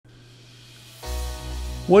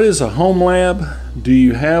What is a Homelab? Do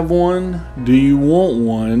you have one? Do you want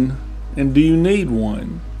one? And do you need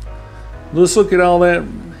one? Let's look at all that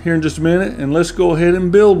here in just a minute, and let's go ahead and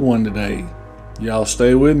build one today. Y'all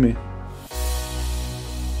stay with me.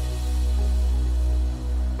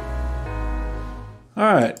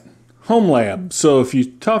 Alright, Homelab. So if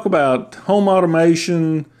you talk about home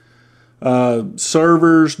automation,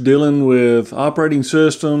 servers, dealing with operating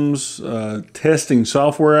systems, testing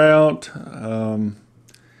software out,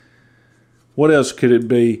 what else could it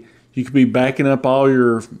be? You could be backing up all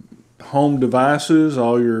your home devices,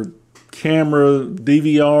 all your camera,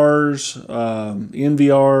 DVRs,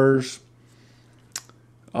 NVRs,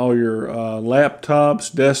 all your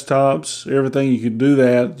laptops, desktops, everything. You can do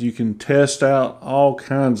that. You can test out all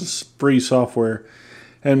kinds of free software.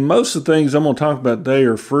 And most of the things I'm going to talk about today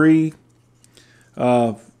are free.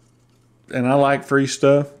 And I like free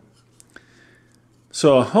stuff.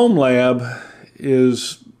 So a Homelab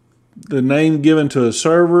is the name given to a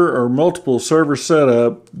server or multiple server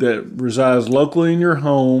setup that resides locally in your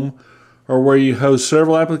home, or where you host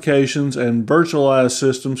several applications and virtualized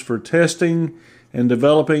systems for testing and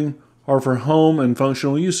developing, or for home and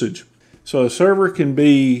functional usage. So a server can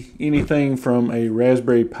be anything from a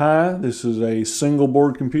Raspberry Pi, this is a single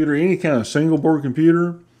board computer, any kind of single board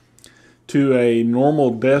computer, to a normal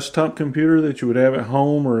desktop computer that you would have at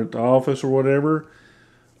home or at the office or whatever.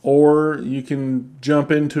 Or you can jump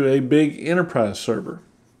into a big enterprise server.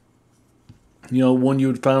 You know, one you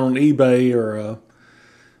would find on eBay, or a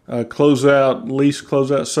lease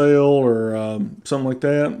closeout sale, or something like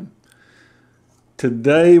that.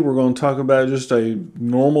 Today we're going to talk about just a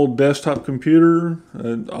normal desktop computer,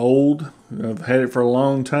 old. I've had it for a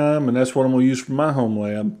long time, and that's what I'm going to use for my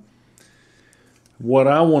Homelab. What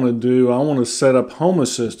I want to do, I want to set up Home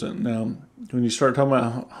Assistant. Now, when you start talking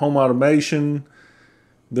about home automation,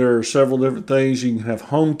 there are several different things. You can have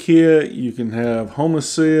HomeKit, you can have Home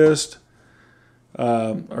Assist,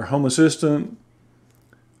 or Home Assistant.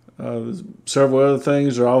 Several other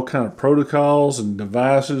things. There are all kind of protocols and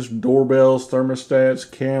devices, doorbells, thermostats,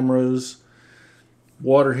 cameras,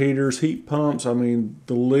 water heaters, heat pumps. I mean,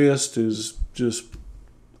 the list is just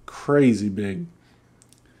crazy big.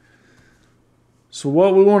 So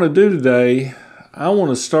what we want to do today, I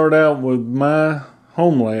want to start out with my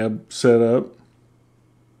Homelab setup.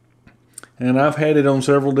 And I've had it on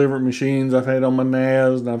several different machines. I've had it on my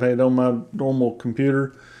NAS, and I've had it on my normal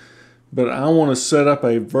computer. But I want to set up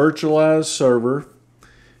a virtualized server.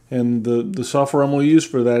 And the software I'm going to use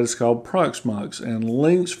for that is called Proxmox. And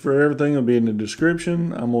links for everything will be in the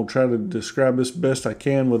description. I'm going to try to describe this best I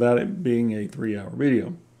can without it being a 3-hour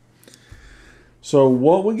video. So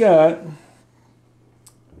what we got,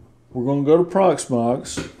 we're going to go to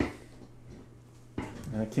Proxmox.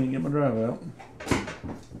 I can't get my drive out.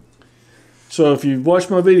 So if you've watched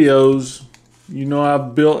my videos, you know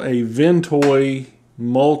I've built a Ventoy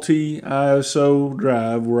multi-ISO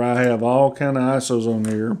drive where I have all kind of ISOs on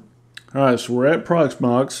here. Alright, so we're at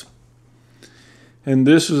Proxmox, and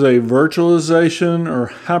this is a virtualization or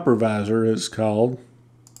hypervisor, it's called.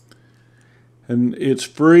 And it's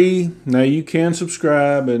free. Now you can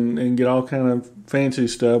subscribe and get all kind of fancy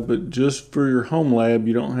stuff, but just for your Homelab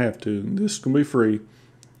you don't have to. This is going to be free.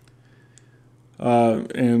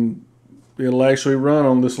 And it'll actually run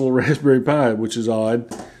on this little Raspberry Pi, which is odd.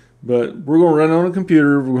 But we're going to run on a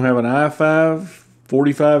computer. We're going to have an i5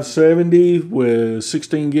 4570 with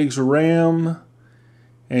 16 gigs of RAM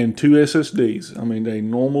and 2 SSDs. I mean, a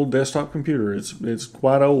normal desktop computer. It's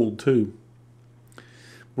quite old too.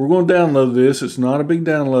 We're going to download this. It's not a big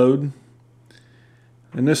download.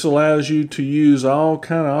 And this allows you to use all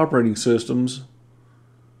kind of operating systems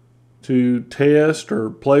to test or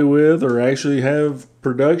play with, or actually have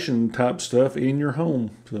production type stuff in your home.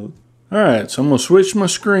 So, alright, so I'm going to switch my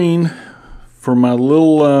screen for my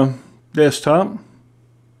little desktop.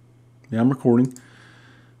 Yeah, I'm recording.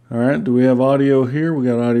 Alright, do we have audio here? We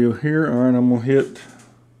got audio here. Alright, I'm going to hit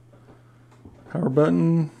power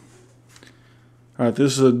button. Alright,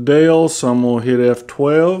 this is a Dell, so I'm going to hit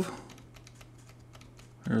F12.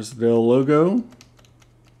 There's the Dell logo.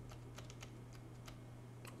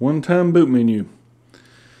 One-time boot menu.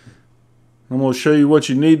 I'm going to show you what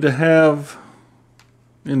you need to have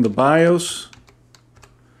in the BIOS.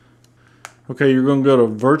 Okay, you're going to go to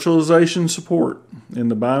Virtualization Support in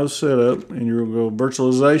the BIOS setup, and you're going to go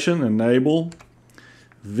Virtualization, Enable,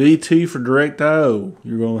 VT for Direct I/O.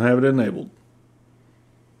 You're going to have it enabled.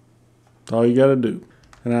 That's all you got to do.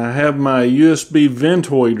 And I have my USB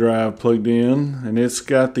Ventoy Drive plugged in, and it's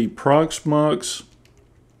got the Proxmox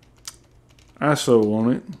ISO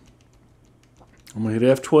on it. I'm going to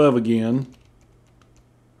hit F12 again.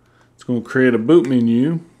 It's going to create a boot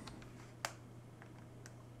menu.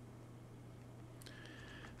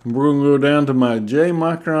 And we're going to go down to my J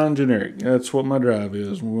Micron generic. That's what my drive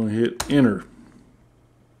is. We're going to hit enter.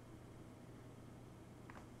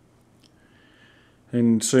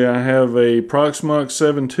 And see, I have a Proxmox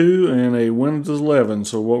 7.2 and a Windows 11.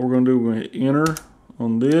 So what we're going to do, we're going to hit enter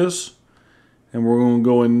on this, and we're going to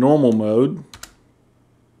go in normal mode.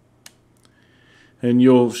 And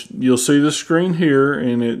you'll see the screen here,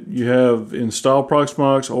 and you have install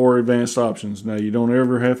Proxmox or advanced options. Now you don't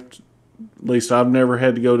ever have to, at least I've never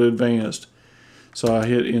had to go to advanced. So I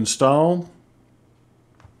hit install,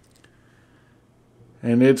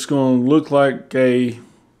 and it's going to look like a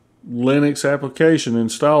Linux application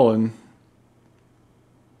installing.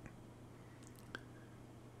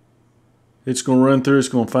 It's going to run through, it's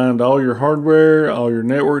going to find all your hardware, all your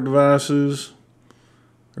network devices,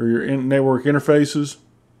 or your network interfaces.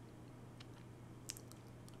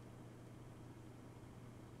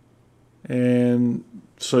 And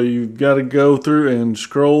so you've got to go through and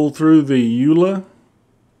scroll through the EULA.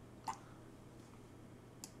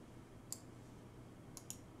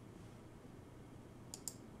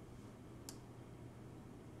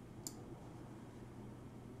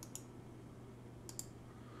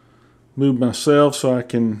 Move myself so I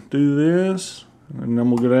can do this, and then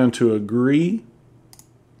we'll go down to agree.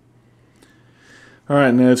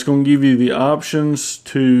 Alright, now it's going to give you the options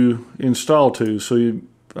to install to. So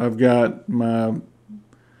I've got my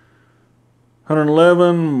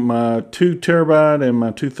 111, my 2 terabyte, and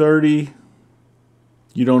my 230.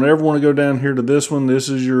 You don't ever want to go down here to this one. This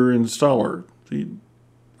is your installer. See,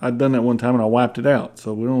 I'd done that one time and I wiped it out,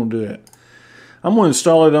 so we don't want to do that. I'm going to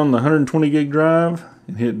install it on the 120 gig drive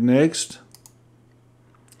and hit next.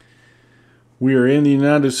 We are in the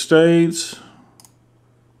United States.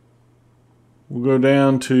 We'll go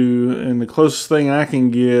down to, and the closest thing I can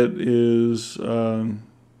get is New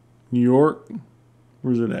York.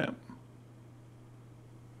 Where's it at?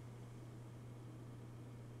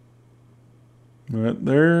 Right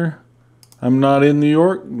there. I'm not in New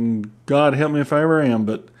York, and God help me if I ever am,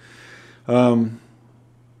 but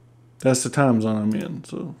that's the time zone I'm in.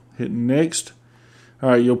 So hit next.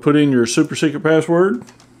 All right, you'll put in your super secret password.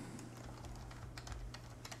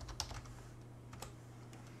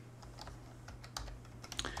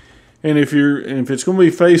 And if it's going to be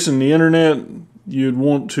facing the internet, you'd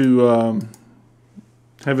want to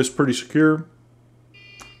have this pretty secure.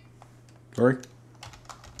 Sorry.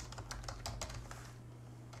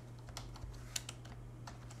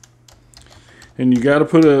 And you got to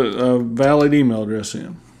put a valid email address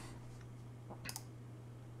in.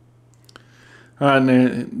 Alright,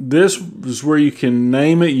 now this is where you can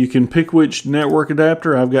name it. You can pick which network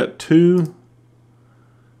adapter. I've got two.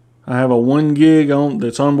 I have a 1 gig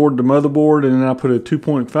that's onboard the motherboard, and then I put a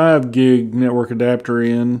 2.5 gig network adapter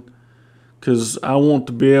in because I want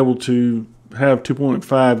to be able to have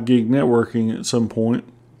 2.5 gig networking at some point.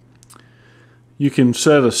 You can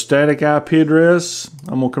set a static IP address.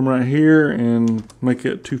 I'm going to come right here and make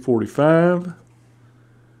it 245.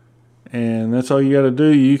 And that's all you got to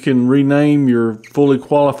do. You can rename your fully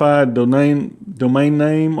qualified domain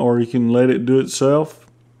name, or you can let it do it itself.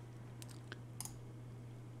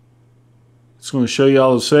 It's going to show you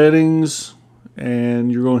all the settings,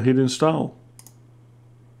 and you're going to hit install.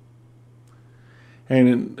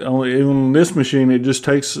 And even on this machine, it just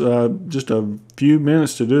takes just a few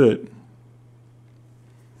minutes to do it.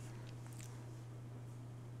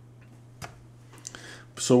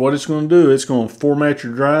 So what it's going to do, it's going to format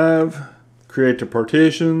your drive, create the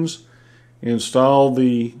partitions, install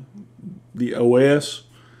the OS,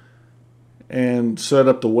 and set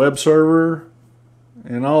up the web server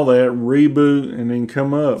and all that, reboot, and then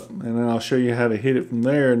come up. And then I'll show you how to hit it from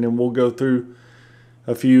there, and then we'll go through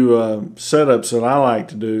a few setups that I like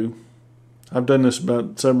to do. I've done this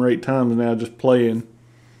about 7 or 8 times now, just playing.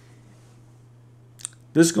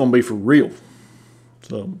 This is going to be for real.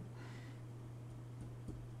 So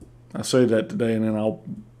I say that today, and then I'll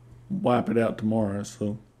wipe it out tomorrow.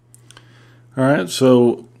 So, all right.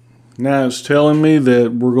 So now it's telling me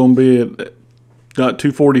that we're going to be at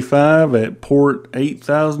 .245 at port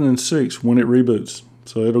 8006 when it reboots.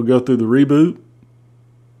 So it'll go through the reboot.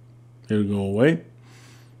 It'll go away.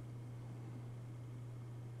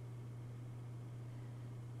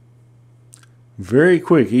 Very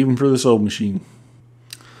quick, even for this old machine.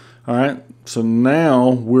 All right. So now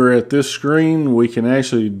we're at this screen. We can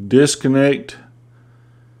actually disconnect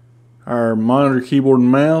our monitor, keyboard,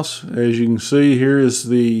 and mouse. As you can see, here is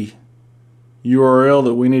the URL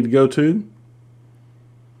that we need to go to.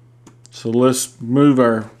 So let's move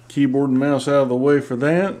our keyboard and mouse out of the way for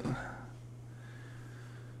that.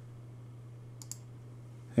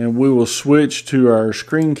 And we will switch to our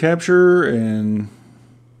screen capture and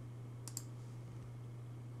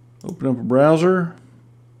open up a browser.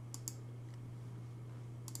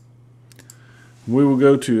 We will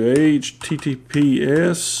go to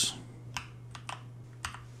HTTPS.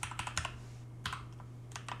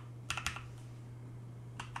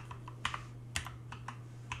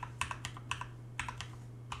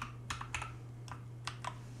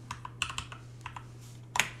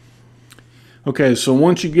 Okay, so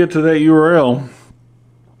once you get to that URL,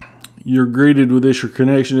 you're greeted with this: your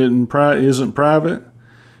connection isn't private.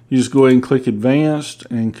 You just go ahead and click Advanced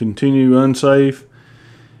and continue unsafe.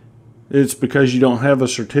 It's because you don't have a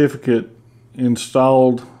certificate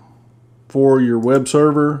installed for your web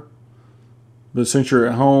server, but since you're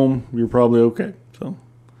at home, you're probably okay.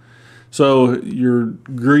 So you're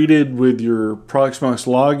greeted with your Proxmox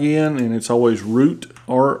login, and it's always root,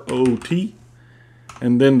 R-O-T.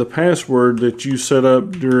 And then the password that you set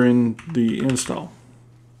up during the install.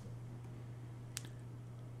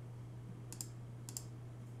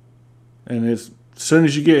 And as soon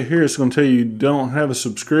as you get here, it's going to tell you don't have a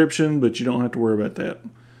subscription, but you don't have to worry about that.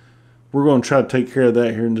 We're going to try to take care of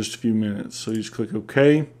that here in just a few minutes. So you just click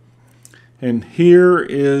OK. And here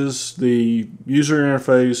is the user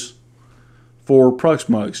interface for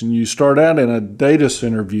Proxmox. And you start out in a data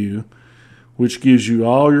center view, which gives you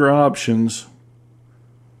all your options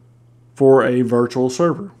for a virtual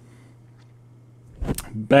server.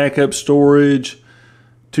 Backup storage,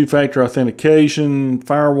 two-factor authentication,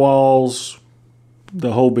 firewalls,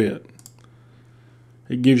 the whole bit.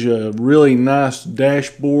 It gives you a really nice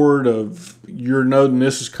dashboard of your node, and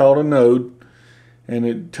this is called a node, and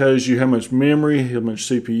it tells you how much memory, how much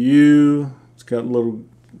CPU. It's got little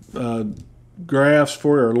graphs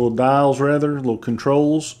for you, or little dials rather, little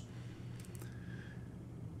controls.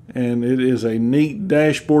 And it is a neat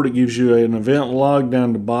dashboard. It gives you an event log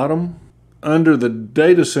down the bottom. Under the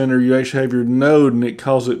data center, you actually have your node, and it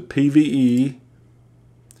calls it PVE.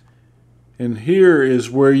 And here is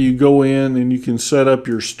where you go in and you can set up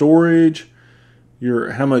your storage,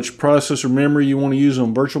 how much processor memory you want to use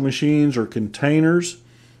on virtual machines or containers.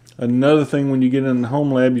 Another thing, when you get in the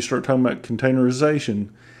Homelab, you start talking about containerization.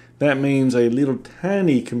 That means a little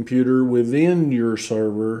tiny computer within your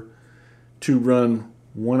server to run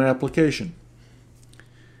one application.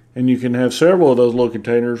 And you can have several of those little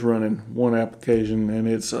containers running one application, and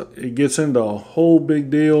it gets into a whole big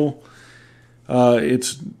deal.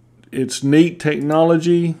 It's neat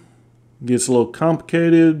technology. Gets a little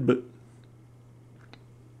complicated, but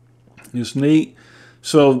it's neat.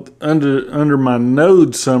 So under my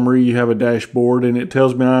node summary, you have a dashboard, and it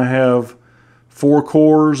tells me I have 4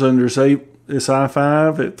 cores under this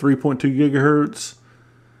i5 at 3.2 gigahertz.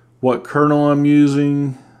 What kernel I'm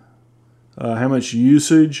using, how much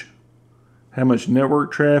usage, how much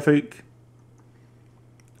network traffic.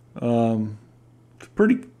 It's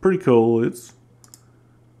pretty cool.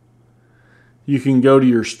 You can go to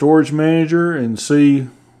your storage manager and see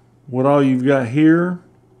what all you've got here.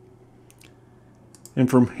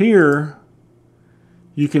 And from here,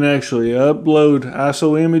 you can actually upload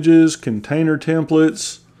ISO images, container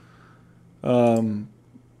templates.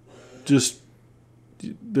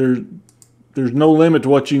 There's no limit to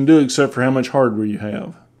what you can do except for how much hardware you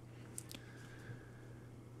have.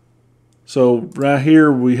 So right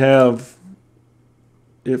here we have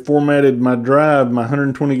it formatted my drive, my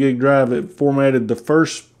 120 gig drive. It formatted the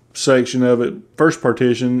first section of it, first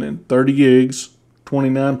partition, in 30 gigs,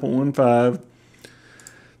 29.15.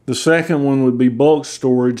 The second one would be bulk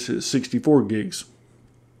storage at 64 gigs.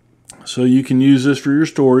 So you can use this for your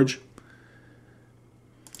storage.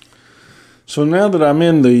 So now that I'm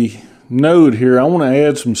in the node here, I want to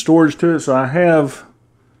add some storage to it. So I have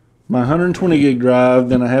my 120 gig drive,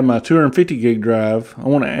 then I have my 250 gig drive. I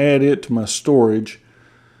want to add it to my storage.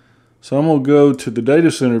 So I'm going to go to the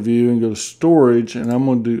data center view and go to storage, and I'm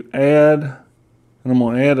going to do add, and I'm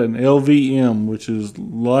going to add an LVM, which is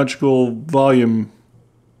Logical Volume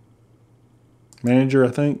Manager, I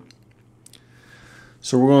think.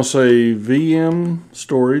 So we're going to say VM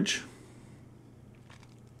storage.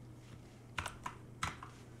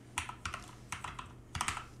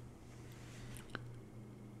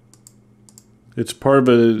 It's part of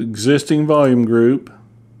an existing volume group.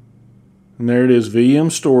 And there it is, VM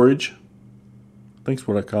storage. I think that's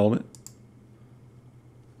what I called it.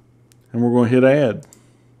 And we're going to hit add.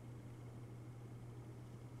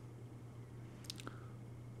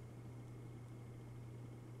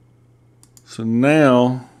 So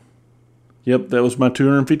now, yep, that was my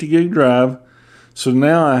 250 gig drive. So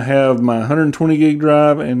now I have my 120 gig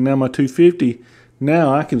drive and now my 250.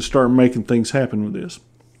 Now I can start making things happen with this.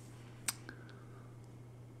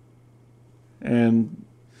 And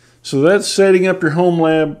so that's setting up your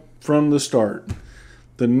Homelab from the start.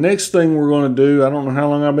 The next thing we're going to do, I don't know how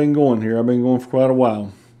long I've been going here. I've been going for quite a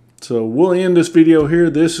while. So we'll end this video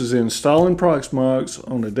here. This is installing Proxmox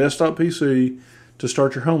on a desktop PC to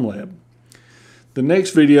start your Homelab. The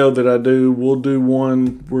next video that I do, we'll do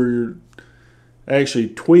one where you're actually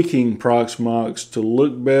tweaking Proxmox to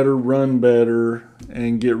look better, run better,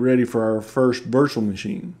 and get ready for our first virtual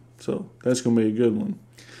machine. So that's going to be a good one.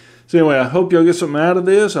 So anyway, I hope y'all get something out of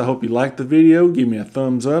this. I hope you liked the video. Give me a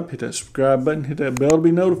thumbs up, hit that subscribe button, hit that bell to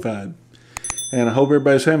be notified. And I hope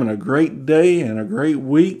everybody's having a great day and a great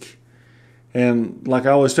week. And like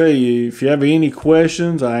I always tell you, if you have any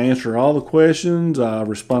questions, I answer all the questions. I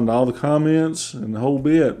respond to all the comments and the whole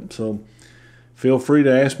bit. So feel free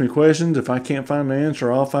to ask me questions. If I can't find the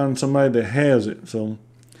answer, I'll find somebody that has it. So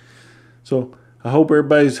I hope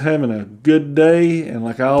everybody's having a good day. And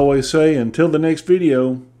like I always say, until the next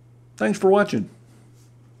video, thanks for watching.